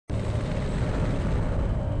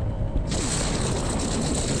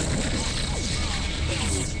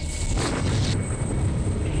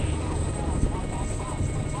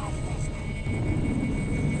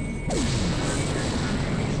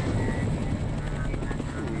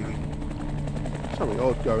Something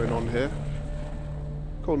odd going on here.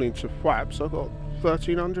 According to Flaps, I've got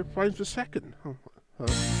 1300 frames per second. Oh,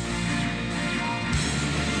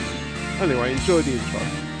 anyway, enjoy the intro.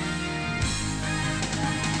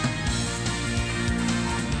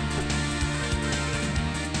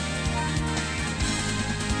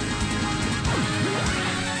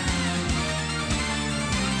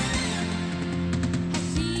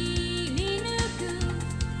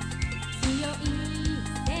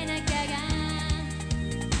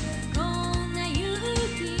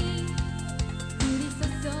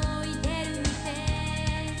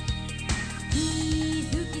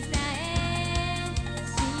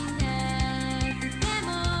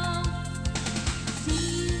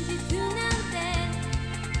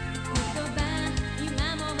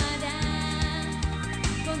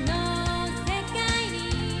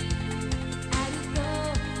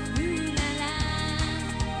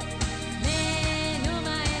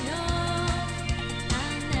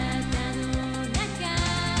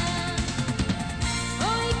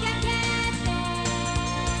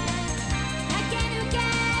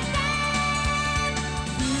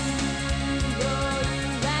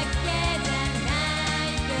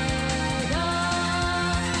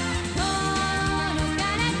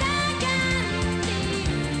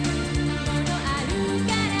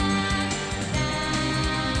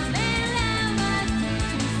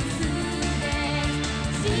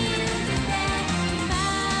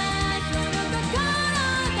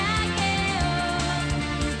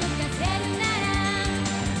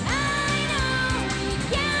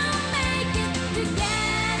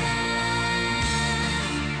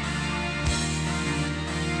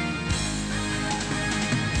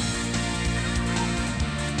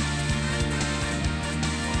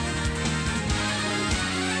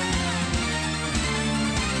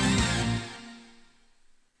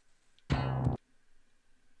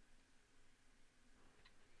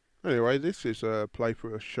 Anyway, this is a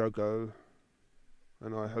playthrough of Shogo,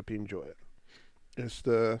 and I hope you enjoy it. It's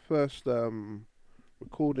the first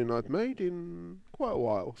recording I've made in quite a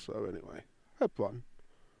while, so anyway, have fun.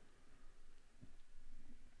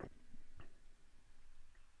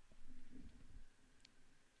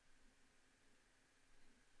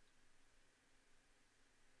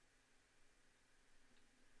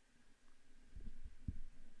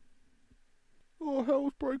 Oh,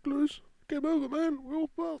 hell's break loose. Game over, man. We're all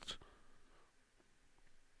fucked.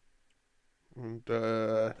 And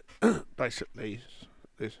basically,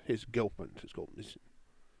 his girlfriend has gone missing.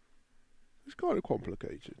 It's kind of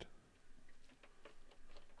complicated.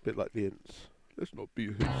 Bit like the Ints. Let's not be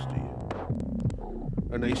hasty.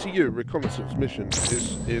 An ACU reconnaissance mission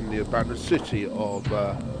is in the abandoned city of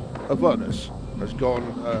Avernus has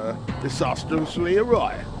gone disastrously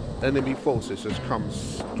awry. Enemy forces has come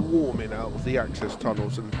swarming out of the access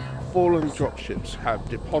tunnels, and fallen dropships have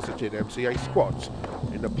deposited MCA squads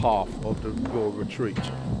in the path of your retreat.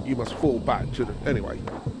 You must fall back to the... Anyway,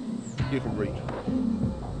 you can read.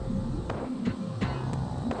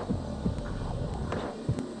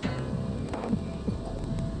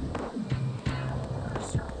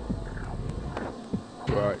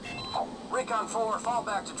 Right. Recon 4, fall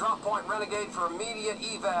back to drop point Renegade for immediate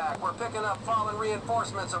evac. We're picking up fallen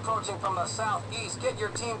reinforcements approaching from the southeast. Get your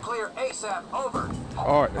team clear ASAP. Over.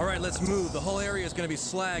 All right, let's move. The whole area is going to be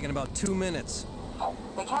slag in about 2 minutes.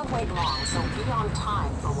 They can't wait long, so be on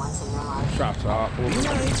time for once in your life. Shut up.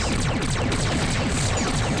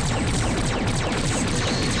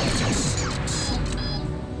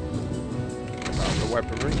 The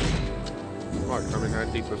weaponry might come in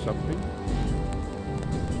handy for something.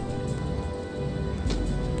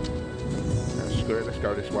 Screw it, let's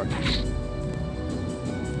go this way. I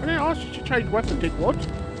didn't ask you to change weapon, did what?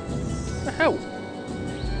 The hell?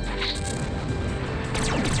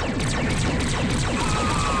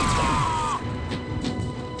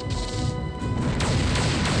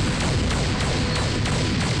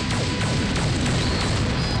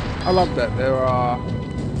 I love that there are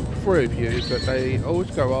 3 of you, but they always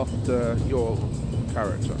go after your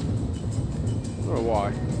character. I don't know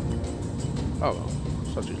why. Oh well,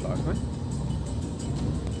 such is life, eh?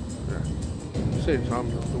 Since I'm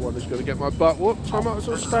the one who's going to get my butt whooped, I might as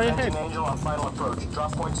well stay ahead. Angel on final approach.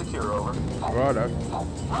 Drop point secure. Over. Righto.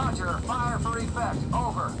 Roger. Fire for effect.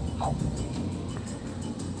 Over.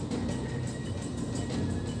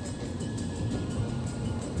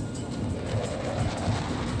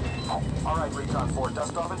 All right, Recon 4.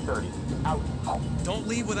 Dust off in 30. Out. Don't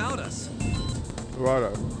leave without us.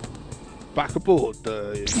 Righto. Back aboard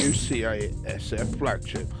the UCASF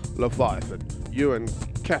flagship Leviathan. You and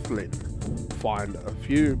Kathleen find a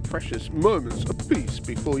few precious moments apiece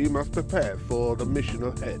before you must prepare for the mission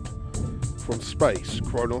ahead. From space,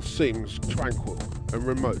 Kronos seems tranquil and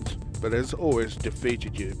remote, but has always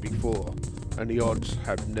defeated you before, and the odds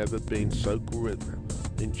have never been so grim.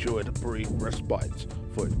 Enjoy the brief respite,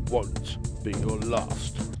 for it won't be your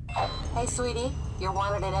last. Hey, sweetie. You're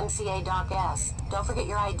wanted at MCA Dock S. Don't forget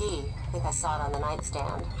your ID. I think I saw it on the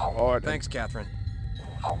nightstand. Alright. Thanks, Catherine.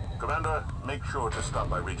 Commander, make sure to stop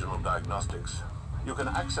by Regional Diagnostics. You can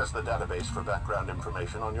access the database for background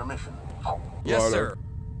information on your mission. Yes, Righto. sir.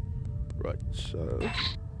 Right, so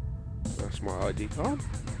that's my ID card.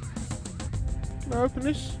 Can I open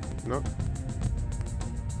this? No.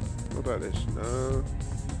 What about this? No.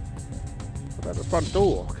 What about the front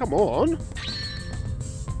door? Come on!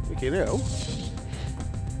 Freaking hell.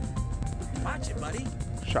 Watch it, buddy.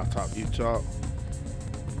 Shut up, you tart.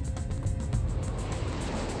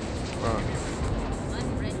 Right.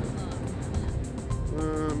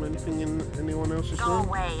 Anything in anyone else's Go room?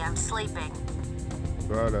 away. I'm sleeping.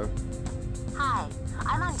 Righto. Hi.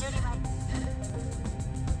 I'm on duty right...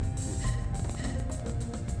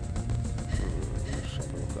 Let's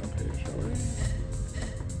have a look up here, shall we?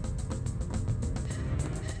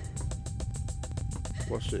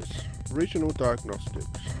 What's this? Regional Diagnostics.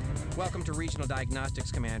 Welcome to Regional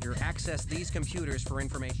Diagnostics, Commander. Access these computers for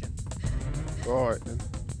information. Alright then.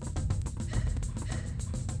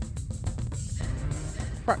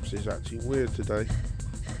 Perhaps it's acting weird today.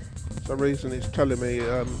 For some reason it's telling me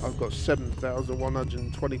I've got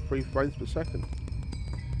 7,123 frames per second.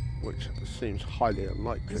 Which seems highly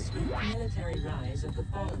unlikely.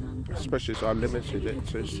 Especially as I limited it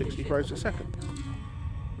to 60 frames a second.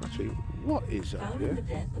 Actually, what is up here?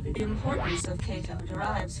 The importance of Kato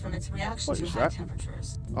derives from its reaction to high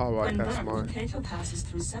temperatures. Alright, that's When mine. Kato passes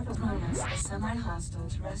through several moments, a semi-hostile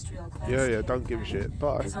terrestrial class Yeah, don't give a shit.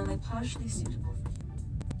 Bye. is only partially suitable.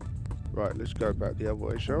 Right, let's go back the other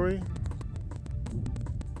way, shall we?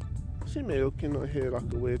 See me looking, I hear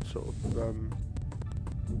like a weird sort of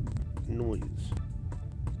noise.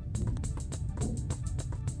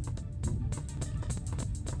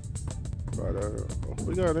 Right, off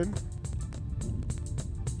we go then.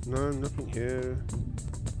 No, nothing here.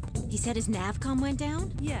 He said his navcom went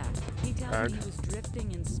down? Yeah, he tells And? me he was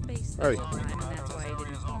drifting in space Hey. the whole time, and that's why he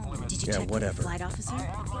didn't call me. Did you Yeah, check with whatever. the flight officer? The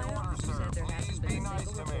flight officer said there hasn't been a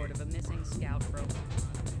single report of a missing scout program.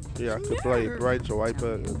 Yeah, I could play braids away,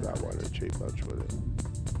 but that won't achieve much with it.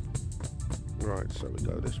 Right, so we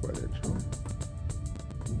go this way then, shall we?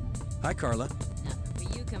 Hi, Carla. Nothing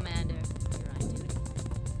for you, Commander.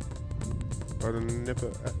 You're on duty. I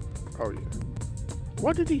never... oh, yeah.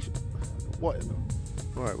 Why did he... Whatever.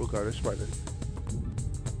 Alright, we'll go this way then.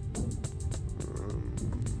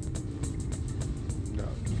 No.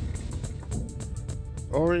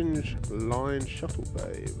 Orange Line Shuttle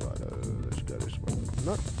Bay. Right, let's go this way.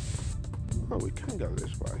 No. Oh, we can go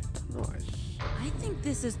this way. Nice. I think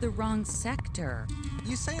this is the wrong sector.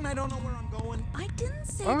 You saying I don't know where I'm going? I didn't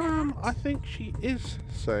say that. I think she is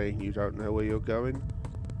saying you don't know where you're going.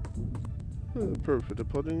 The proof of the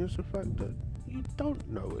pudding is the fact that you don't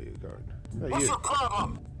know where you're going. Hey, What's you. your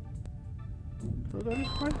problem? Can I go this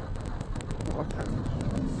way? Oh, I can.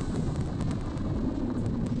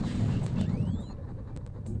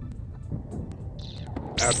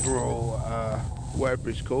 Admiral, whatever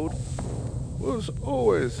he's called, was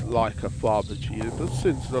always like a father to you, but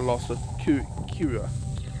since the loss of Kira,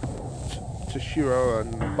 Toshiro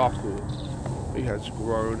and Baku, he has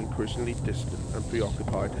grown increasingly distant and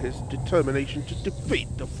preoccupied. His determination to defeat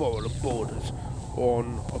the foreign borders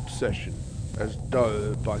on obsession, as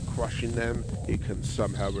though by crushing them he can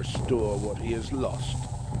somehow restore what he has lost.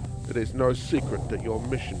 It is no secret that your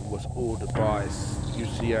mission was ordered by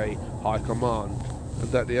UCA High Command,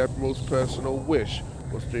 and that the Admiral's personal wish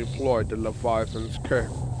was to employ the Leviathan's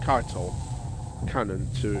Kaito cannon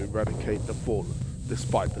to eradicate the fallen,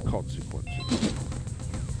 despite the consequences.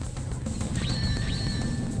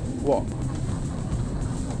 What?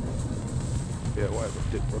 Yeah, whatever,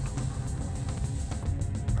 dickbud.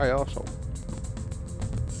 Hey, arsehole.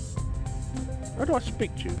 How do I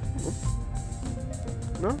speak to you?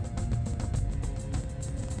 No?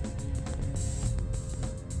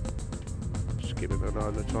 Just giving an eye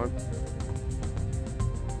at a time.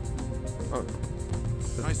 Oh.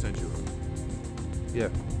 I sent you. Yeah.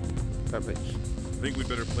 That makes... I think we'd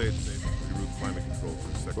better play it safe. Reroute climate control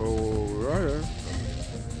for a second. Alright.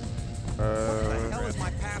 What the hell is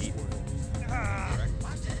my password?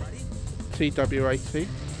 TW80.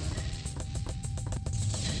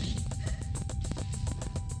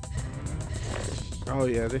 Oh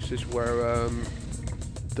yeah, this is where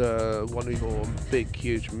the one of your big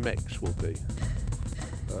huge mechs will be.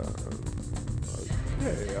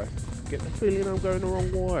 Okay, I get the feeling I'm going the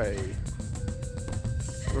wrong way.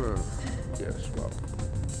 Yes, well.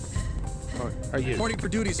 Right, are you? Reporting for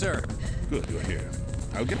duty, sir. Good, you're here.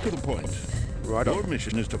 I'll get to the point. Right. Your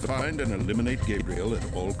mission is to find and eliminate Gabriel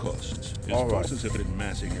at all costs. His forces have been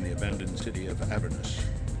massing in the abandoned city of Avernus.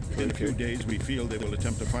 In a few days, we feel they will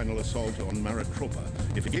attempt a final assault on Maritropa.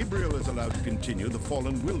 If Gabriel is allowed to continue, the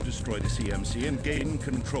Fallen will destroy the CMC and gain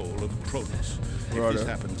control of Cronus. If this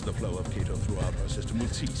happens, the flow of Cato throughout our system will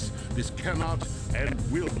cease. This cannot and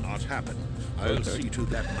will not happen. I'll see to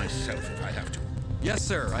that myself if I have to. Yes,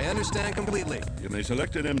 sir. I understand completely. You may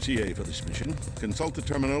select an MCA for this mission. Consult the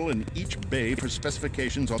terminal in each bay for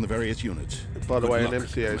specifications on the various units. By the way, an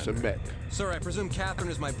MCA is a mech. Sir, I presume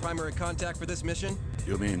Catherine is my primary contact for this mission?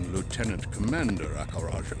 You mean Lieutenant Commander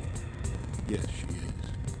Akarajo? Yes, she is.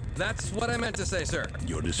 That's what I meant to say, sir.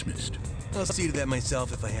 You're dismissed. I'll see to that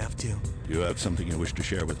myself if I have to. Do you have something you wish to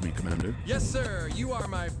share with me, Commander? Yes, sir. You are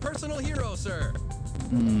my personal hero, sir.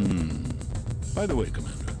 By the way,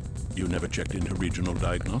 Commander, you never checked into regional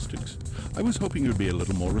diagnostics. I was hoping you'd be a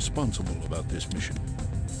little more responsible about this mission.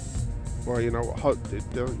 Well, you know what Hunt did,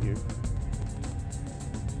 don't you?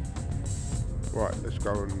 Right, let's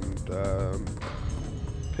go and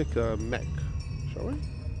pick a mech, shall we?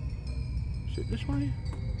 Is it this way?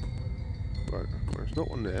 Right, there's not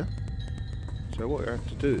one there. So what we have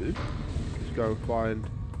to do is go and find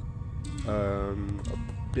a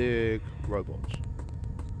big robot.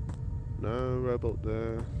 No robot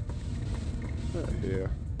there. Here.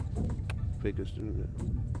 Figures, didn't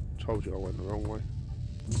it? Told you I went the wrong way.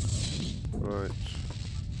 Right.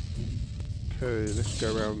 Okay, let's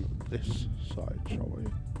go around this side, shall we?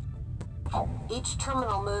 Each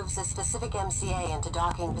terminal moves a specific MCA into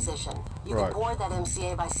docking position. You can board that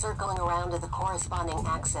MCA by circling around to the corresponding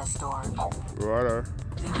access door. Righto.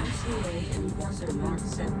 The MCA Enforcer Mark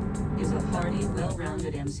 7 is a hardy,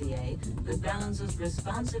 well-rounded MCA that balances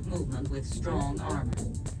responsive movement with strong armor.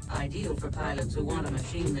 Ideal for pilots who want a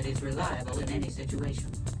machine that is reliable in any situation.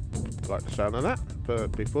 Like the sound of that,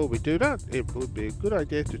 but before we do that, it would be a good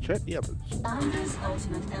idea to check the others. Andra's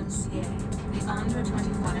ultimate MCA, the Andra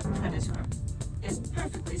 25 Predator, is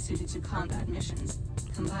perfectly suited to combat missions.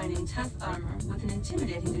 Combining tough armor with an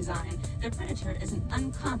intimidating design, the Predator is an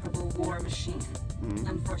uncomparable war machine.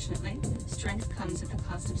 Unfortunately, strength comes at the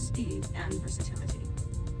cost of speed and versatility.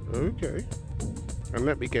 Okay. And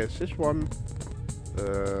let me guess, this one,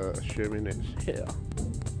 assuming it's here,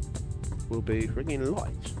 will be friggin'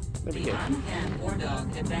 light. Let me The guess. Uncan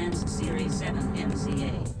Wardog Advanced Series 7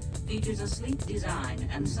 MCA features a sleek design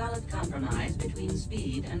and solid compromise between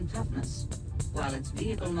speed and toughness. While its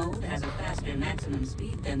vehicle mode has a faster maximum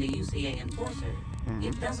speed than the UCA Enforcer,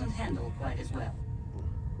 it doesn't handle quite as well.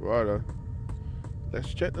 Righto.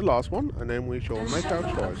 Let's check the last one, and then we shall make our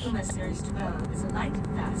choice. The Series 12 is a light,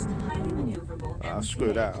 fast, highly maneuverable MCA.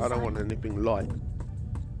 Screw that. I don't want anything light.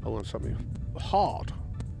 I want something hard.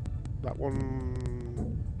 That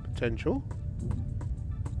one, potential.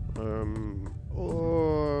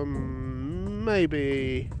 Or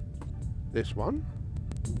maybe this one.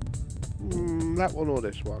 That one or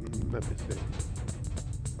this one. Let me think.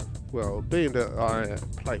 Well, being that I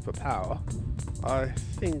play for power, I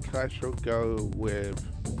think I shall go with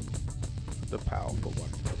the powerful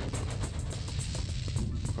one.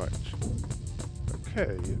 Right.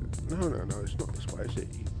 Okay. No, it's not this way, is it,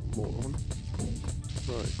 you moron?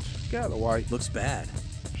 Right. Get out of the way. Looks bad.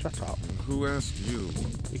 Shut up. Who asked you?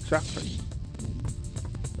 Exactly.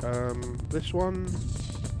 This one?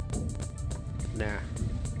 Nah.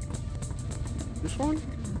 This one?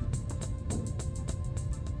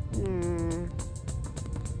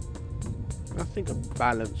 I think a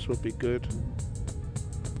balance would be good.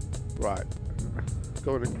 Right.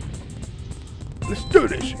 Go on in. Let's do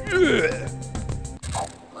this! Yeah.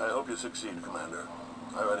 I hope you succeed, Commander.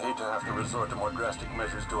 I would hate to have to resort to more drastic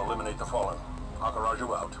measures to eliminate the Fallen.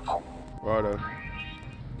 Akarajo out. Righto.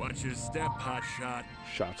 Watch your step, hotshot.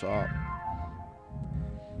 Shut up.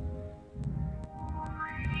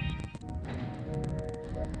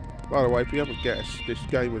 By the way, if you haven't guessed, this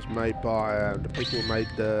game was made by the people who made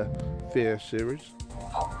the Fear series.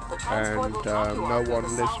 And no one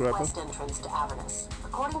lives forever. Entrance to Avernus.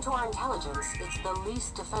 According to our intelligence, it's the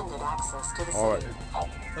least defended access to the city. Alright.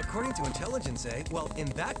 According to intelligence, eh? Well, in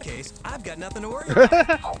that case, I've got nothing to worry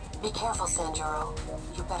about. Be careful, Sanjuro.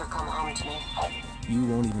 You better come home to me. You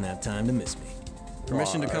won't even have time to miss me.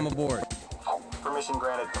 Permission to come aboard. Permission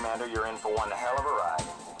granted, Commander. You're in for one hell of a ride.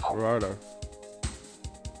 Righto.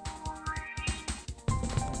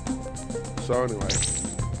 So anyway,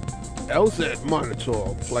 LZ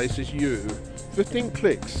Monitor places you 15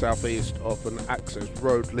 clicks southeast of an access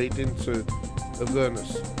road leading to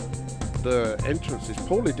Avernus. The entrance is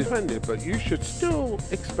poorly defended, but you should still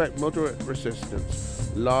expect moderate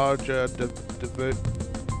resistance. Larger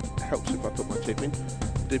helps if I put my tip in.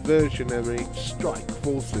 Diversionary strike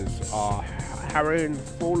forces are harrying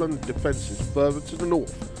fallen defences further to the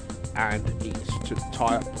north and east to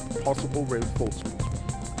tie up possible reinforcements.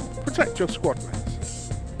 Protect your squad mates.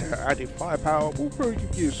 Their added firepower will prove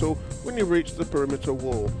useful when you reach the perimeter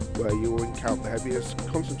wall, where you will encounter the heaviest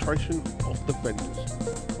concentration of defenders.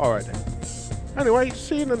 Alright then. Anyway,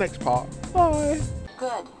 see you in the next part. Bye!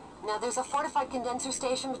 Good. Now there's a fortified condenser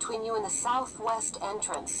station between you and the southwest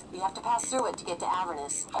entrance. You have to pass through it to get to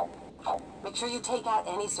Avernus. Make sure you take out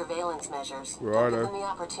any surveillance measures. Don't give them the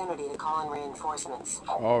opportunity to call in reinforcements.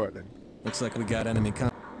 Alright then. Looks like we got enemy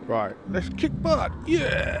Right, let's kick butt.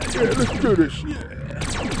 Yeah, let's do this. Yeah.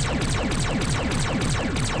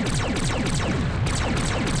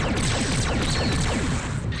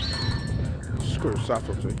 Screw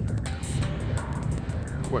subtlety.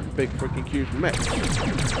 What big freaking huge mess.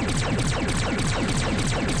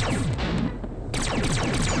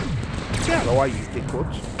 Get out of the way, you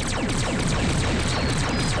dickwads.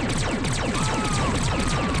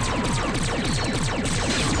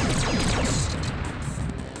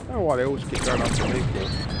 I don't know why they always keep going after me for.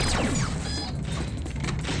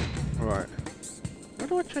 Alright. How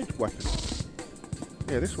do I change weapon?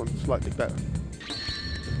 Yeah, this one's slightly better.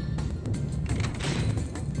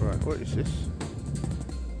 Right, what is this?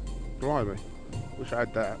 Blimey. Wish I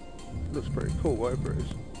had that. Looks pretty cool, whatever it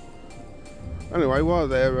is. Anyway, while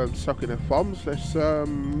they're sucking their thumbs, let's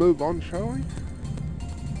move on, shall we?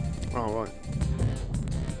 Oh, right.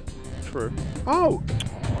 True. Oh!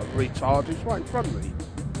 Retard, it's right in front of me.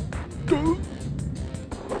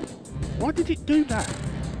 Why did it do that?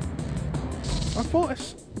 I thought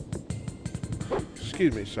it's...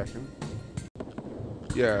 Excuse me a second.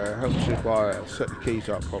 Yeah, it helps if I set the keys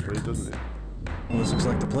up properly, doesn't it? Well, this looks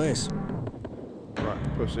like the place.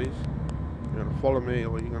 Right, pussies. You're gonna follow me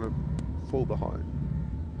or you're gonna fall behind.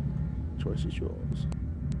 Choice is yours.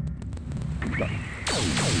 Go.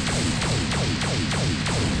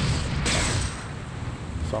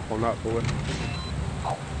 Suck on that, boy.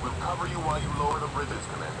 We'll cover you while you lower the bridges,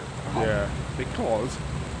 Commander. Yeah, because,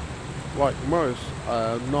 like most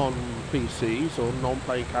non-PCs or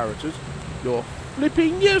non-playing characters, you're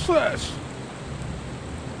flipping useless!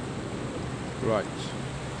 Right.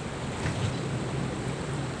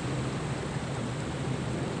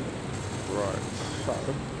 Right, so, I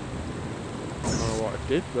don't know what I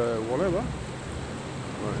did, but whatever.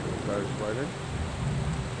 Right, we'll go this way then.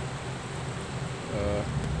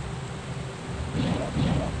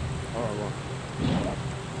 Alright, right.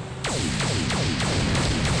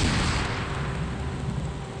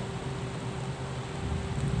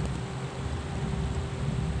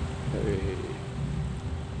 Hey.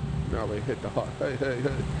 Now we hit the hot. Hey, hey,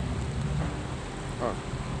 hey. Oh.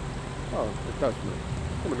 Oh, it does move.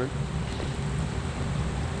 Come on in.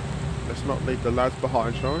 Let's not leave the lads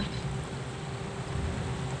behind, shall we?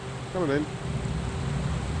 Come on in.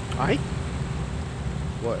 Aye?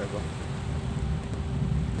 Whatever.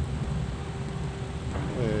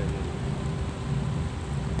 Hey.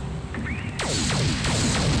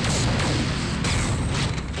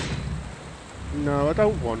 No, I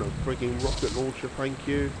don't want a frigging rocket launcher, thank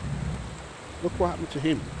you. Look what happened to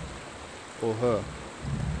him. Or her.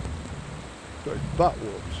 Got his butt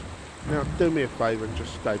whooped. Now do me a favour and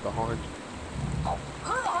just stay behind.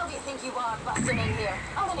 Who the hell do you think you are busting in here?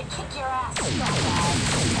 I'm gonna kick your ass.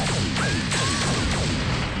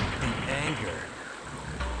 Anger.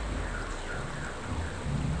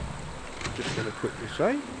 Just gonna quickly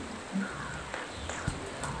say.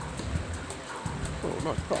 Oh,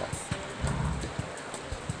 nice car.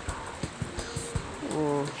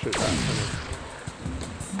 Oh, shoot that.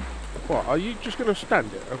 What, are you just gonna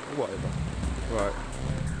stand it? Or whatever. Right.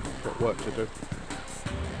 Got work to do.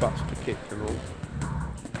 Butts to kick and all.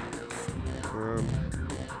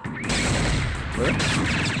 Where?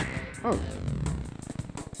 Oh.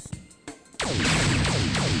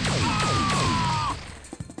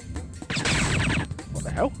 What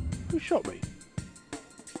the hell? Who shot me?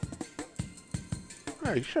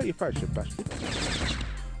 Hey, shut your face, you bastard.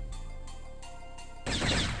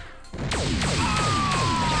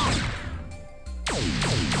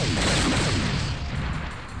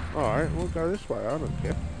 Alright, we'll go this way, I don't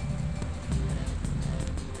care.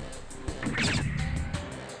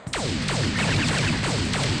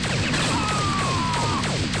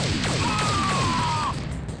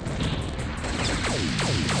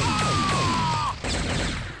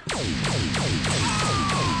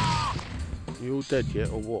 You all dead yet,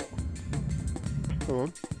 or what? Come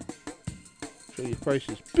on. Show your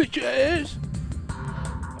faces, bitches!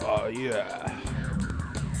 Oh yeah.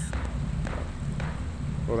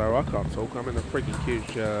 Although I can't talk, I'm in a freaking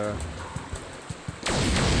huge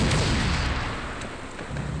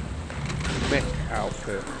mech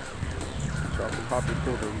outfit. So I can hardly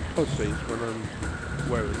call them pussies when I'm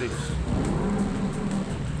wearing this.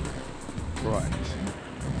 Right.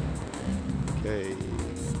 Okay.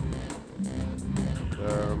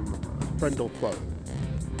 Friend or foe?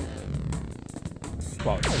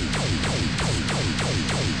 Foe.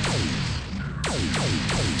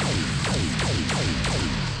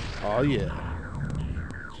 Oh yeah.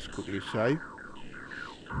 Just quickly save.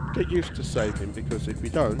 Get used to saving, because if you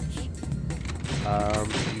don't,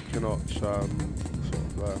 you cannot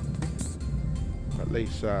at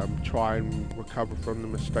least try and recover from the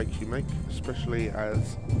mistakes you make, especially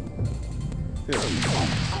as you know.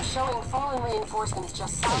 I'm showing fallen reinforcements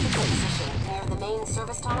just south of your position, near the main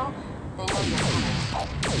service tunnel. They know you're coming.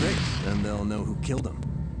 Great, then they'll know who killed them.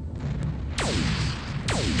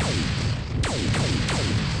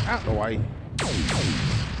 Out the way.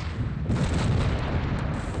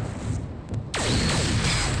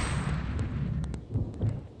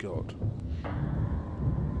 God.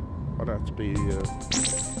 I'd have to be,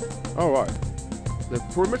 Alright. The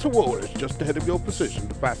perimeter wall is just ahead of your position.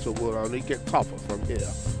 The battle will only get tougher from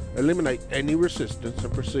here. Eliminate any resistance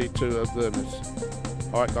and proceed to Avernus.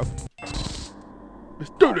 Alright, go.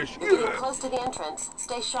 Let's do this! You're getting close to the entrance.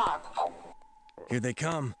 Stay sharp. Here they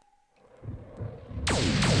come.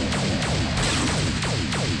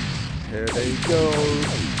 Here they go.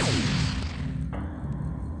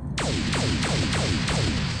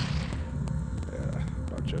 Yeah,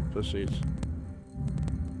 bunch of pussies.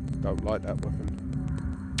 Don't like that weapon.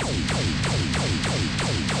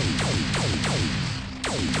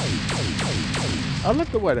 I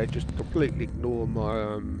love the way they just completely ignore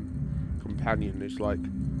my companion. It's like,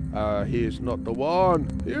 he is not the one.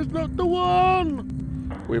 He is not the one.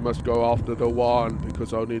 We must go after the one,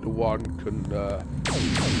 because only the one can,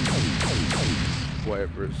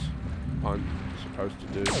 whatever is I'm supposed to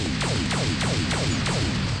do.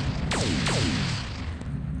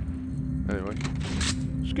 Anyway,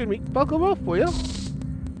 excuse me, bugger off, will you?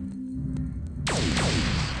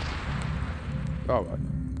 All right.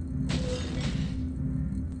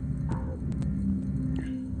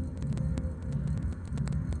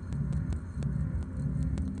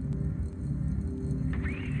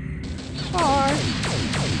 Hi.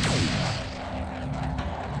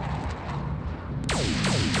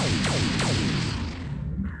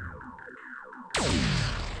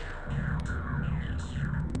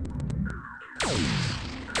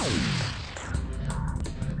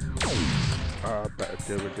 I better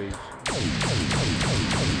deal with these.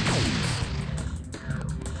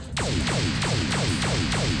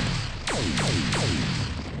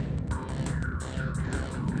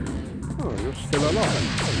 Oh, you're still alive.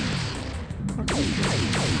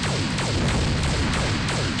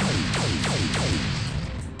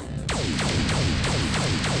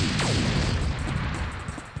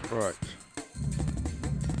 Right.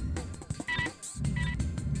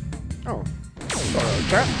 Oh, sorry, old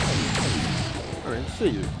chap. I didn't see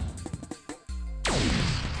you.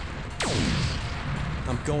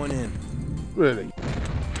 I'm going in. Really?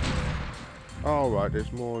 Alright,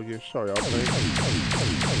 there's more of you. Sorry, old mate.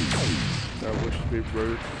 Don't wish to be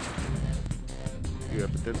rude. You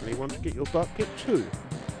evidently want to get your butt kicked too.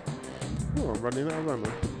 Oh, I'm running out of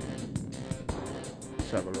ammo.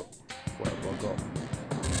 Let's have a look. What have I got?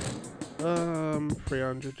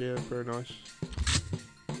 300, yeah, very nice.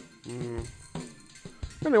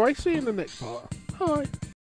 Anyway, see you in the next part. Bye.